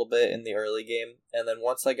stumbled a little bit in the early game, and then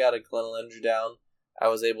once I got a Glenalendra down, I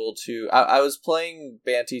was able to... I was playing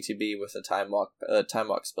Bant ETB with a Time Walk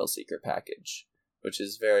Spellseeker package, which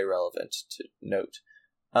is very relevant to note.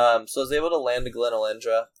 So I was able to land a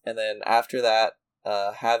Glenalendra, and then after that,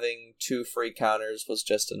 having 2 free counters was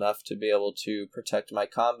just enough to be able to protect my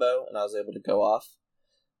combo, and I was able to go off.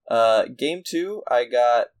 Game 2, I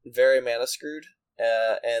got very mana screwed,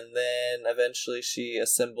 and then eventually she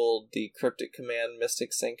assembled the Cryptic Command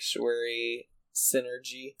Mystic Sanctuary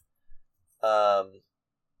synergy, and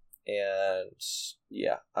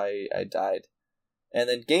yeah, I died. And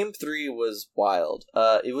then Game 3 was wild.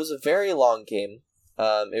 It was a very long game.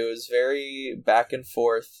 It was very back and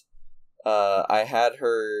forth. I had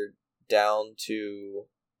her down to,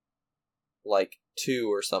 like, 2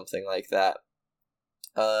 or something like that.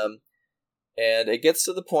 And it gets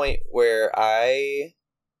to the point where I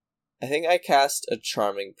think I cast a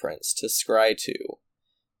Charming Prince to scry 2,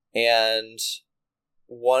 and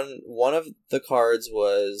one of the cards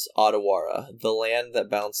was Otawara, the land that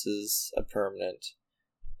bounces a permanent.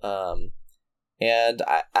 And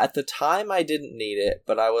at the time I didn't need it,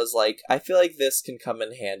 but I was like, I feel like this can come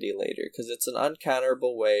in handy later, because it's an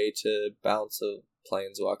uncounterable way to bounce a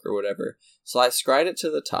Planeswalker or whatever. So I scried it to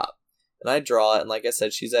the top. And I draw it, and like I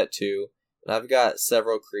said, she's at 2, and I've got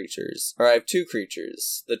several creatures. Or I have 2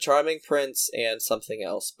 creatures, the Charming Prince and something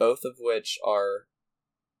else, both of which are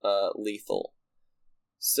lethal.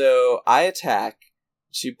 So I attack,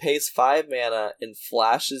 she pays 5 mana and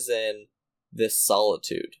flashes in this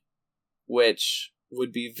Solitude, which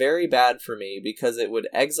would be very bad for me because it would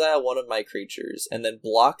exile one of my creatures and then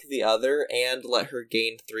block the other and let her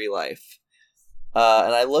gain 3 life.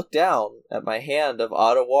 And I look down at my hand of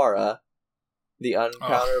Otawara, the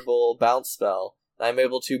uncounterable bounce spell, and I'm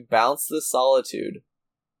able to bounce the Solitude,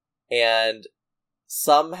 and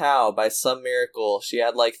somehow, by some miracle, she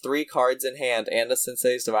had like 3 cards in hand and a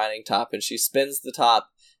Sensei's Divining Top, and she spins the top,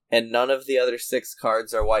 and none of the other 6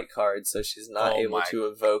 cards are white cards, so she's not able to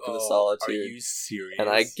evoke the Solitude. Are you serious? And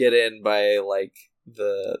I get in by, like,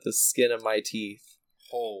 the skin of my teeth.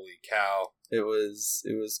 Holy cow. It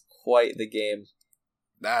was quite the game.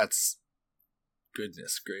 That's...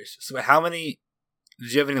 goodness gracious. So how many...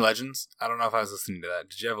 Did you have any legends? I don't know if I was listening to that.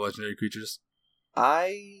 Did you have legendary creatures?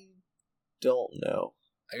 I don't know.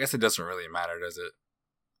 I guess it doesn't really matter, does it?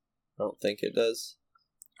 I don't think it does.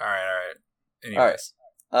 Alright. Anyways.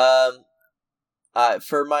 Alright.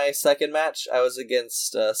 For my second match, I was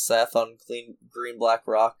against Seth on Green Black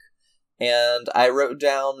Rock, and I wrote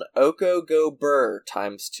down Oko Go Burr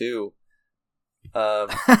 ×2.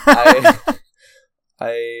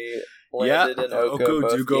 I landed in Oko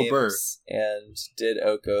both games Burr. And did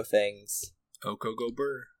Oko things. Oko Go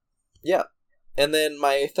Burr. Yeah. And then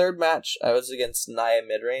my third match, I was against Naya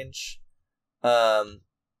Midrange.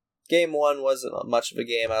 Game 1 wasn't much of a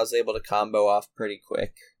game. I was able to combo off pretty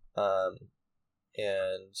quick.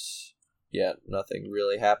 And yeah, nothing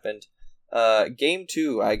really happened. Game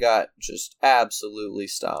 2, I got just absolutely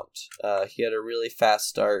stomped. He had a really fast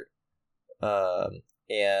start. And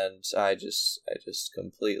I just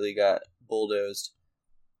completely got bulldozed.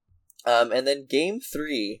 And then Game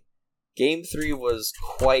 3 was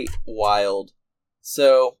quite wild.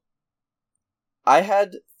 So, I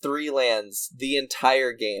had 3 lands the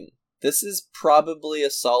entire game. This is probably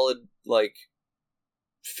a solid,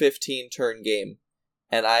 15-turn game.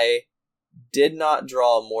 And I did not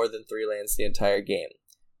draw more than 3 lands the entire game.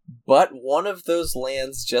 But one of those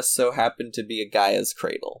lands just so happened to be a Gaia's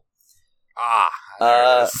Cradle. There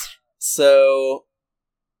it is. So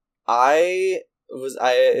it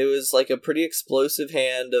was like a pretty explosive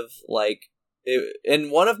hand of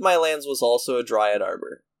and one of my lands was also a Dryad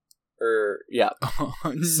Arbor.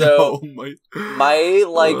 So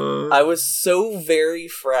I was so very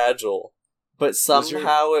fragile but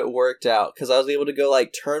somehow it worked out because I was able to go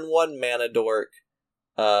like turn 1 Mana Dork,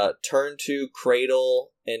 turn 2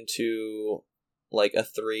 Cradle into like a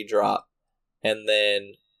 3-drop, and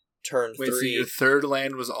then turn 3. So your third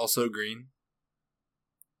land was also green?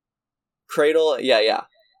 Cradle, yeah.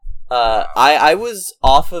 I was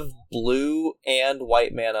off of blue and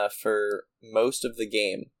white mana for most of the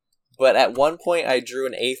game, but at one point I drew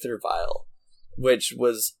an Aether Vial, which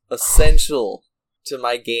was essential to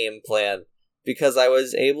my game plan because I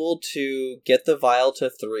was able to get the vial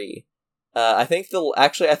to 3. I think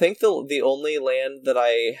the only land that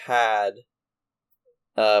I had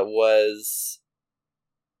was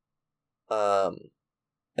I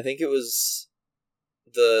think it was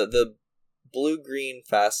the blue-green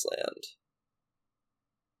fast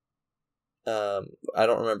land. I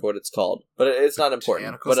don't remember what it's called, but it's not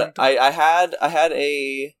important. But I had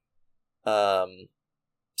a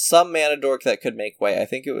some mana dork that could make way. I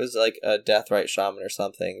think it was like a Deathrite Shaman or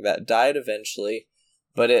something that died eventually,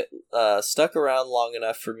 but it stuck around long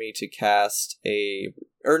enough for me to cast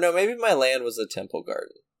maybe my land was a Temple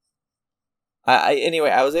Garden. Anyway,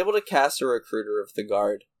 I was able to cast a Recruiter of the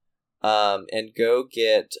Guard, and go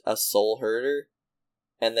get a Soul Herder,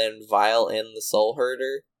 and then vial in the Soul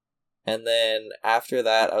Herder, and then after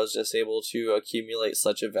that I was just able to accumulate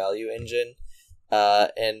such a value engine,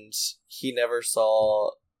 and he never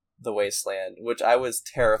saw the Wasteland, which I was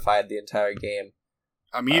terrified the entire game.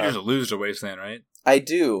 I mean, you just lose to Wasteland, right? I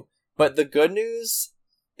do, but the good news,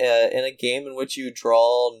 in a game in which you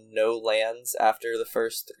draw no lands after the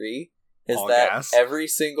first 3, is all that gas? Every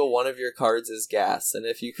single one of your cards is gas, and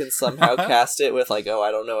if you can somehow cast it with, like,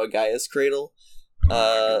 a Gaia's Cradle,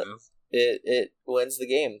 it wins the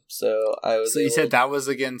game. So you said that was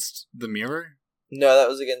against the Mirror? No, that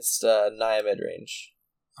was against Naya Midrange.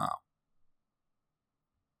 Oh.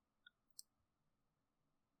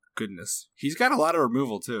 Goodness. He's got a lot of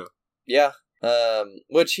removal, too. Yeah.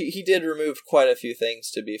 Which he did remove quite a few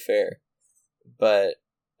things, to be fair. But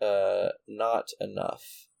not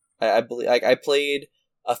enough. I believe I played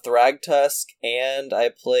a Thragtusk, and I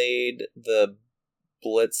played the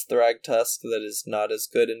Blitz Thragtusk that is not as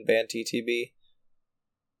good in Ban TTB.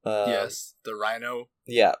 Yes, the Rhino.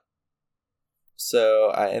 Yeah.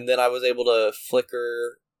 So, and then I was able to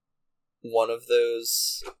flicker one of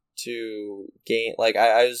those to gain... Like,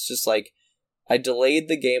 I was just like... I delayed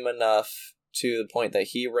the game enough to the point that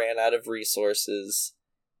he ran out of resources,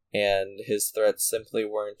 and his threats simply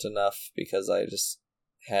weren't enough because I just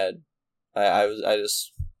had... I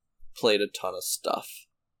just played a ton of stuff.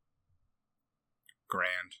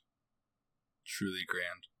 Grand. Truly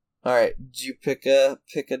grand. Alright, did you pick a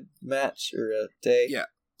match or a day? Yeah.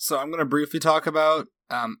 So I'm going to briefly talk about...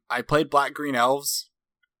 I played Black-Green Elves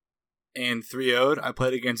in 3-0'd. I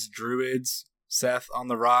played against Druids, Seth on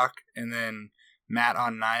the Rock, and then Matt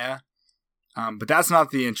on Naya. But that's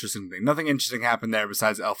not the interesting thing. Nothing interesting happened there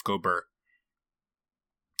besides Elf Go Burr.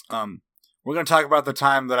 We're going to talk about the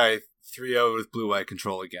time that I 3-0'd with Blue-White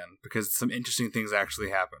Control again, because some interesting things actually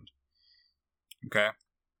happened. Okay?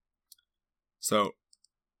 So,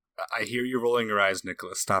 I hear you rolling your eyes,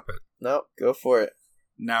 Nicholas. Stop it. No, go for it.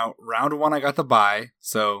 Now, round 1 I got the bye,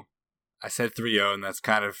 so I said 3-0, and that's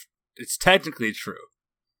kind of... It's technically true.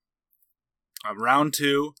 Round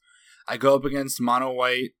 2, I go up against Mono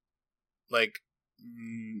White, like,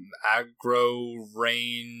 aggro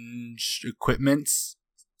range equipments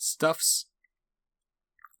stuffs.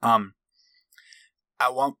 I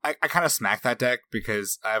kind of smack that deck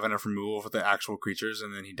because I have enough removal for the actual creatures,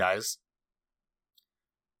 and then he dies.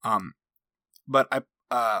 But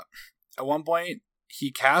at one point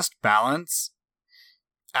he cast Balance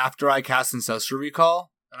after I cast Ancestral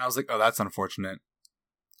Recall, and I was like, oh, that's unfortunate.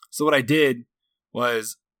 So what I did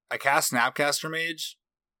was I cast Snapcaster Mage,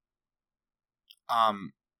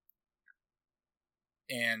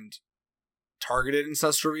 and targeted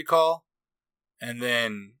Ancestral Recall, and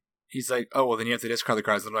then he's like, oh, well, then you have to discard the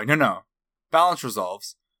cards. And I'm like, no. Balance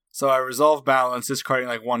resolves. So I resolve Balance, discarding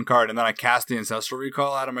like one card, and then I cast the Ancestral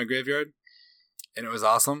Recall out of my graveyard, and it was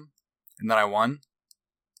awesome. And then I won.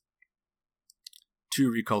 2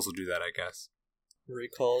 recalls will do that, I guess.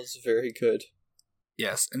 Recall is very good.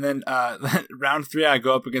 Yes, and then round 3, I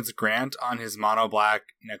go up against Grant on his Mono Black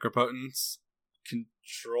Necropotence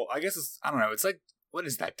Control. I guess I don't know. It's like, what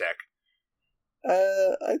is that deck?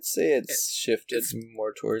 I'd say it's shifted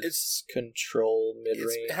more towards control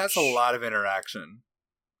mid-range. It has a lot of interaction.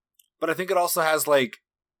 But I think it also has, like,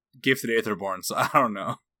 Gifted Aetherborn, so I don't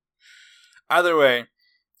know. Either way,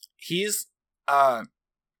 we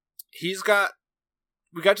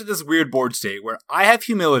got to this weird board state where I have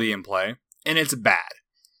Humility in play, and it's bad.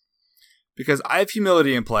 Because I have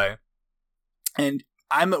Humility in play, and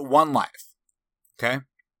I'm at 1 life. Okay?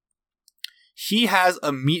 He has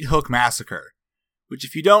a Meat Hook Massacre, which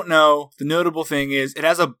if you don't know, the notable thing is it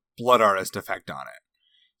has a Blood Artist effect on it.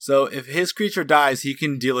 So if his creature dies, he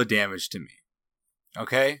can deal a damage to me.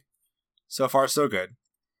 Okay? So far, so good.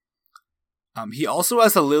 He also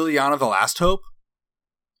has a Liliana the Last Hope.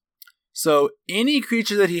 So any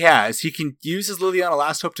creature that he has, he can use his Liliana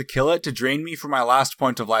Last Hope to kill it, to drain me for my last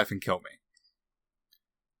point of life and kill me.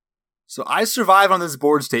 So I survive on this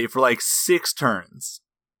board state for like 6 turns.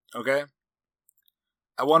 Okay?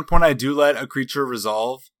 At one point I do let a creature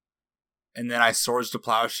resolve, and then I Swords to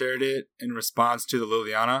Plowshared it in response to the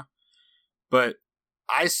Liliana. But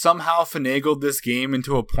I somehow finagled this game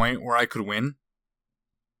into a point where I could win.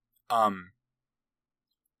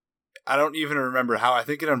 I don't even remember how. I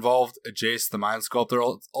think it involved a Jace the Mind Sculptor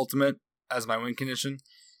ultimate as my win condition.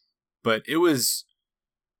 But it was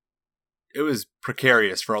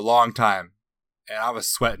precarious for a long time. And I was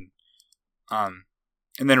sweating. And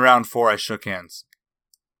then round 4 I shook hands.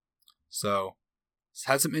 So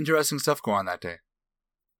had some interesting stuff go on that day.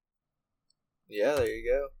 Yeah, there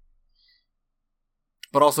you go.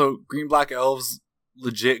 But also, Green Black Elves,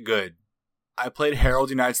 legit good. I played Herald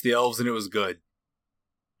Unites the Elves and it was good.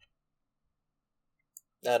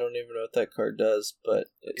 I don't even know what that card does, but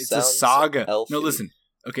it's a saga. Elfy. No, listen.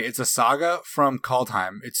 Okay, it's a saga from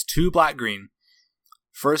Kaldheim. It's 2 black-green.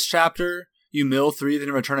 First chapter, you mill 3,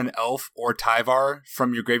 then return an elf or Tyvar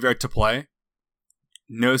from your graveyard to play.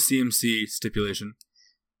 No CMC stipulation.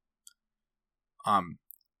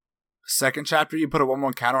 Second chapter, you put a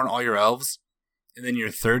 1/1 counter on all your elves. And then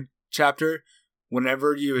your third chapter,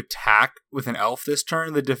 whenever you attack with an elf this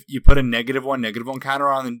turn, you put a -1/-1 counter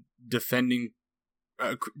on the defending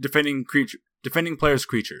player's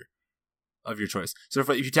creature of your choice. So if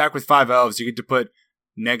you attack with 5 elves, you get to put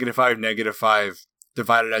 -5, -5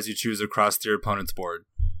 divided as you choose across your opponent's board.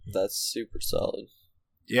 That's super solid.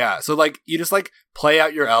 Yeah, so like you just like play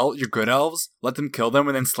out your good elves, let them kill them,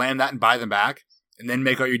 and then slam that and buy them back, and then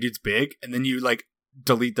make all your dudes big, and then you like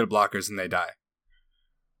delete their blockers and they die.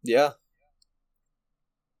 Yeah.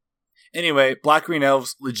 Anyway, black-green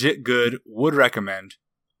elves, legit good. Would recommend.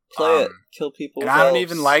 Play it. Kill people. And with I elves.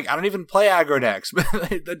 don't even play aggro decks, but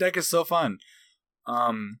the deck is so fun.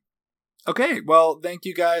 Okay, well, thank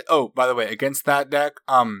you guys. Oh, by the way, against that deck,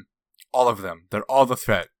 all of them. They're all the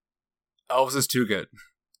threat. Elves is too good.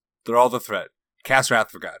 They're all the threat. Cast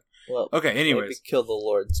Wrath of God. Well, okay, anyways. Maybe kill the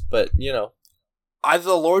lords, but, you know. Either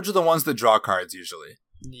the lords are the ones that draw cards, usually.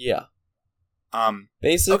 Yeah.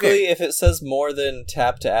 Basically, if it says more than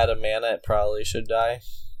tap to add a mana, it probably should die.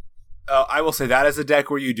 I will say that is a deck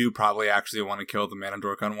where you do probably actually want to kill the Mana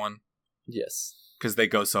Dork on one. Yes. Because they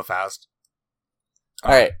go so fast.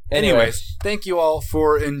 Alright. Anyways, thank you all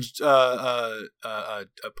for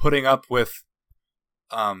putting up with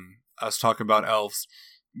us talking about elves.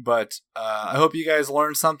 But I hope you guys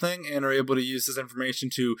learned something and are able to use this information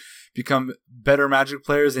to become better Magic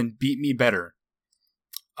players and beat me better.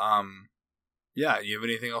 Yeah, you have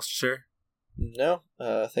anything else to share? No.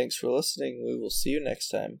 Thanks for listening. We will see you next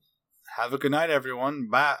time. Have a good night, everyone.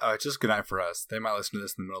 Bye. It's just good night for us. They might listen to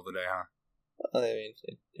this in the middle of the day, huh? I mean,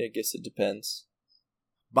 I guess it depends.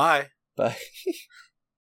 Bye. Bye.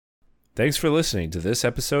 Thanks for listening to this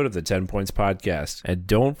episode of the 10 Points Podcast. And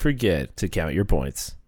don't forget to count your points.